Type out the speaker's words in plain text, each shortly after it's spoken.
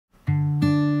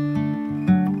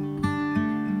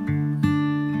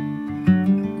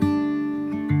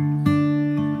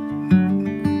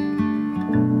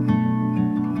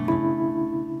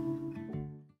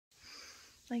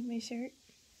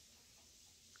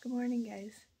Good morning,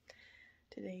 guys.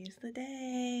 Today is the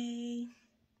day.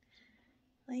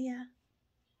 Leia,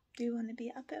 do you want to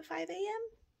be up at 5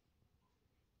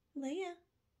 a.m.? Leia?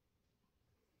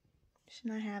 She's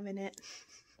not having it.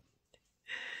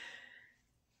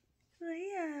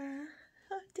 Leia.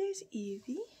 Oh, there's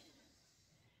Evie.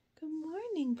 Good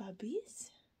morning, bubbies.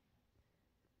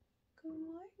 Good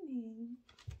morning.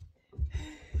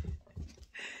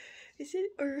 Is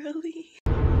it early?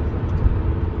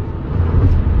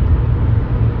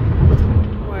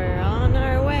 We're on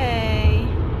our way.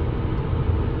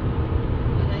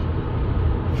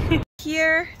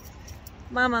 Here,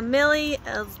 Mama Millie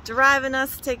is driving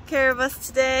us to take care of us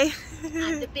today.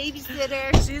 I'm the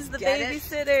babysitter. She's the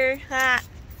babysitter. Ha.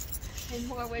 In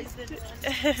more ways than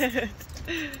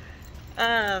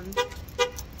one.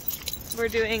 We're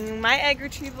doing my egg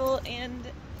retrieval and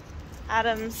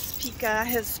Adam's Pika,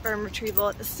 his sperm retrieval,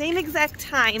 at the same exact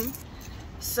time.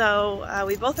 So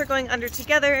we both are going under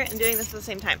together and doing this at the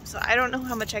same time. So I don't know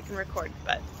how much I can record,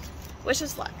 but wish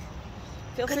us luck.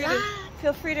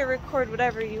 Feel free to record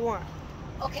whatever you want.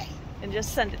 Okay. And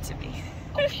just send it to me.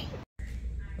 Okay.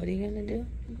 What are you gonna do?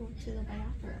 Go to the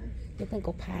bathroom. You're gonna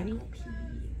go potty?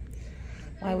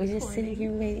 Why we're just sitting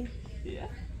here waiting? Yeah.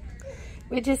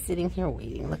 We're just sitting here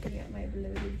waiting. Look at my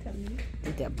bloated tummy.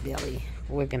 that belly.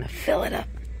 We're gonna fill it up.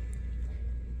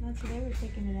 Not today, we're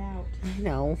taking it out. I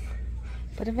know.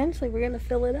 But eventually we're gonna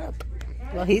fill it up.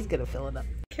 Well, he's gonna fill it up.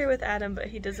 I'm here with Adam, but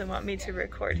he doesn't want me to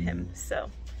record him, so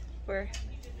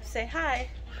say hi.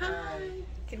 Hi.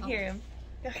 Can hear him.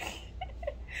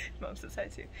 Mom says hi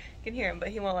too. Can hear him, but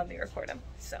he won't let me record him.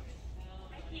 So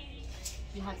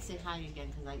You have to say hi again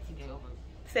because I think I over.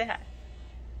 say hi.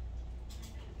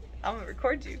 I'm gonna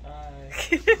record you. Hi.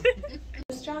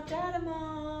 Just dropped Adam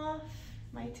off.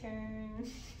 My turn.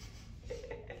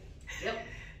 Yep.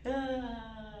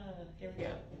 Here we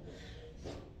go.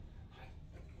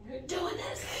 We're doing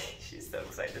this. She's so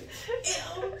excited.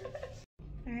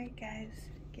 Alright guys,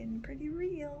 getting pretty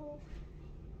real.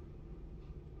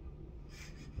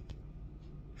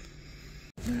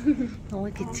 Oh,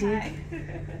 look at you.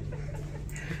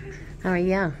 How are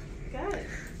you? Good.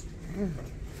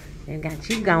 They got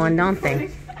you going, don't they?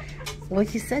 Well,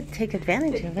 you said take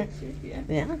advantage of it.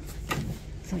 Yeah.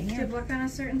 So Do you yeah. look on a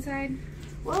certain side?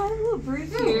 Well, I have a little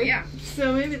bruise here. Yeah.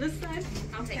 So maybe this side.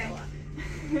 I'll take a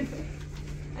look.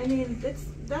 I mean,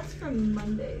 that's from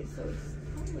Monday, so it's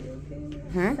probably okay.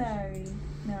 Huh? Sorry.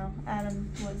 No,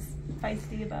 Adam was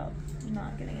feisty about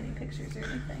not getting any pictures or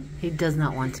anything. He does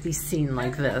not want to be seen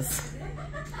like this.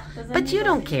 Doesn't But he? you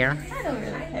don't care. I don't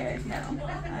really care. No, I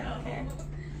don't care.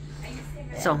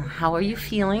 So how are you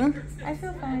feeling? I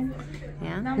feel fine.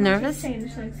 Yeah. Not Nervous? much has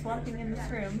changed since walking in this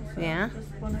room. So Yeah.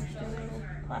 Just one extra little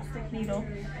plastic needle.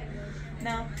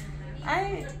 No,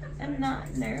 I am not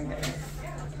nervous,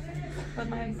 but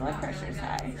my blood pressure's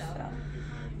high, so.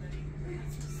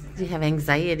 Do you have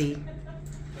anxiety?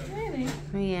 Maybe.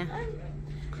 Yeah.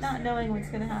 Not knowing what's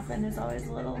going to happen is always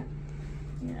a little,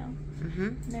 you know,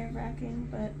 Mm-hmm. nerve-wracking,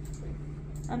 but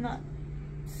I'm not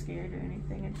scared or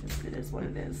anything. It is what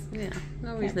it is. Yeah. No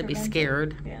Can't reason to be prevent it.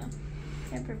 scared. Yeah.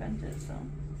 Can't prevent it, so.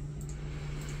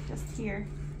 Just here.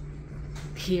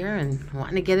 Here and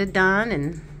wanting to get it done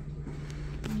and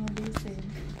And we'll be soon.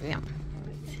 yeah.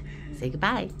 Say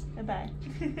goodbye. Bye-bye.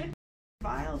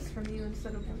 Vials from you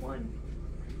instead of one.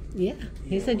 Yeah.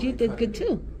 He said you did good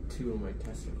too. 2 of my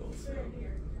testicles. So.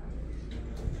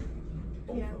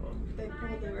 Both Yeah. of them. They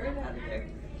pulled the word out of there.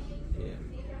 Yeah.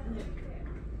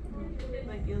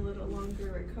 Might be a little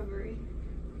longer recovery.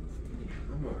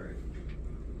 I'm alright.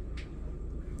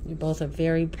 You both are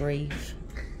very brave.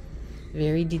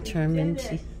 Very determined.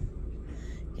 did it.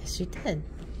 Yes, you did.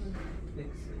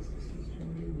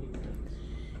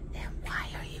 Then why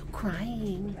are you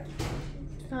crying?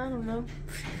 I don't know.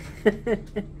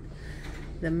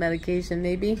 The medication,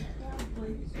 maybe?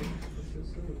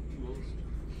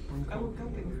 I woke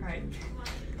up and cried.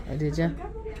 Oh, did you? I'm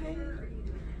okay.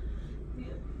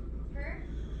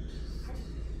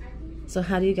 So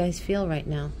how do you guys feel right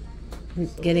now?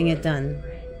 Getting it done.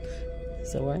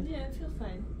 Sore? Yeah, I feel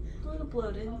fine. A little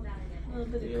bloated. A little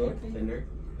bit You of look cramping. thinner.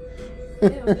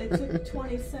 Ew, they took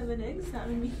 27 eggs out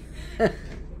of me.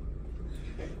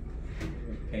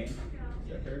 Pain? Does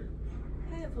that hurt?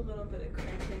 I have a little bit of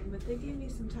cramping, but they gave me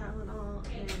some Tylenol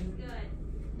and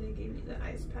they gave me the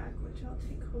ice pack, which I'll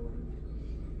take home.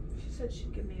 She said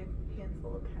she'd give me a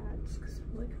handful of pads, because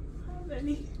I'm like, how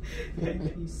many?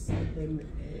 27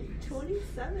 eggs.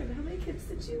 27? How many kids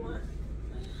did you want?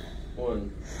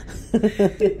 1.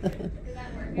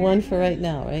 One for right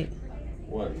now, right?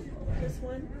 1. Just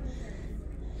one?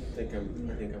 I think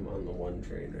I'm on the 1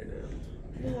 train right now.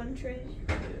 The one tray.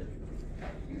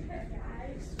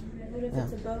 What if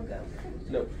it's a BOGO?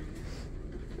 Nope.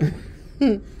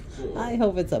 I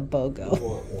hope it's a I BOGO.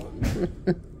 want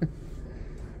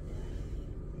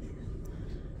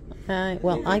one.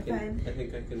 Well, I I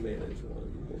think I can manage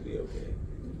one. We'll be okay.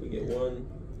 If we get one,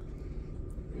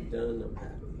 I'm done. I'm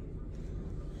happy.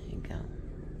 There you go.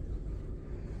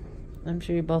 I'm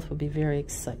sure you both will be very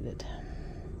excited.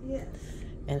 Yes.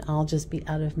 And I'll just be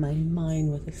out of my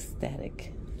mind with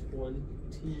ecstatic.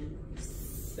 27.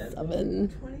 7.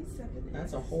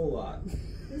 That's a whole lot.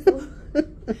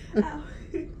 Ow.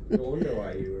 No wonder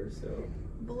why you were so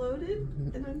Bloated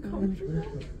and uncomfortable.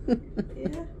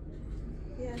 Yeah.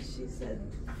 Yeah, she said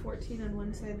 14 on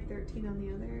one side, 13 on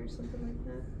the other, or something like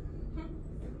that.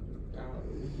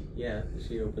 Yeah,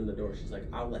 she opened the door. She's like,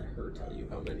 I'll let her tell you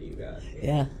how many you got.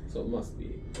 Yeah. So it must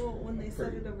be. Well, when they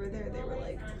said it over there, they were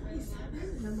like 27.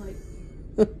 And I'm like,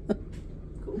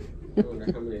 cool. I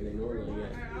wonder how many they normally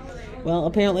get. Well,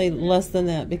 apparently less than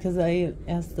that, because I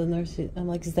asked the nurse, I'm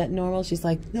like, is that normal? She's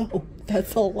like, no,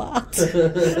 that's a lot. So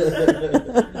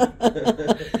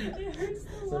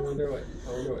I wonder what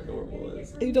normal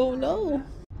is. I don't know.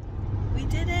 We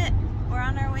did it. We're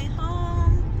on our way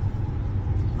home.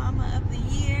 Mama of the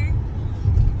year.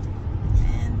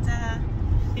 And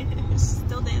she's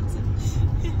still dancing.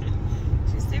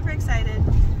 She's super excited.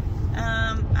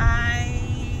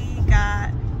 I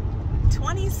got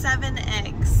 27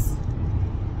 eggs.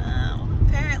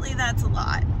 Apparently that's a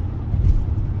lot.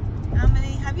 How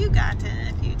many have you gotten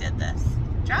if you did this?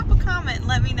 Drop a comment and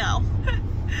let me know.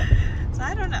 So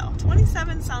I don't know.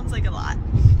 27 sounds like a lot.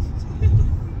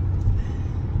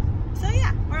 So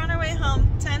yeah, we're on our way home.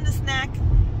 Time to snack,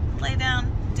 lay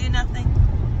down, do nothing.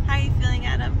 How are you feeling,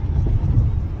 Adam?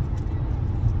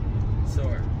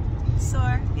 Sore.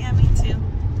 Sore? Yeah, me too.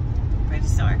 Pretty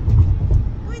sore.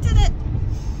 We did it!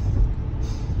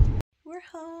 We're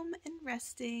home and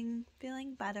resting,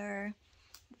 feeling better.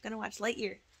 I'm gonna watch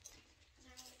Lightyear.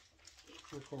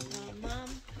 Mom.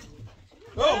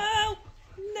 Oh!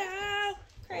 No!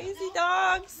 Crazy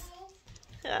dogs!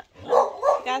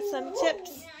 Got some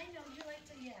chips.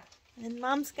 And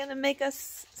Mom's gonna make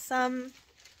us something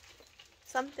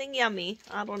yummy.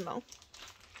 I don't know.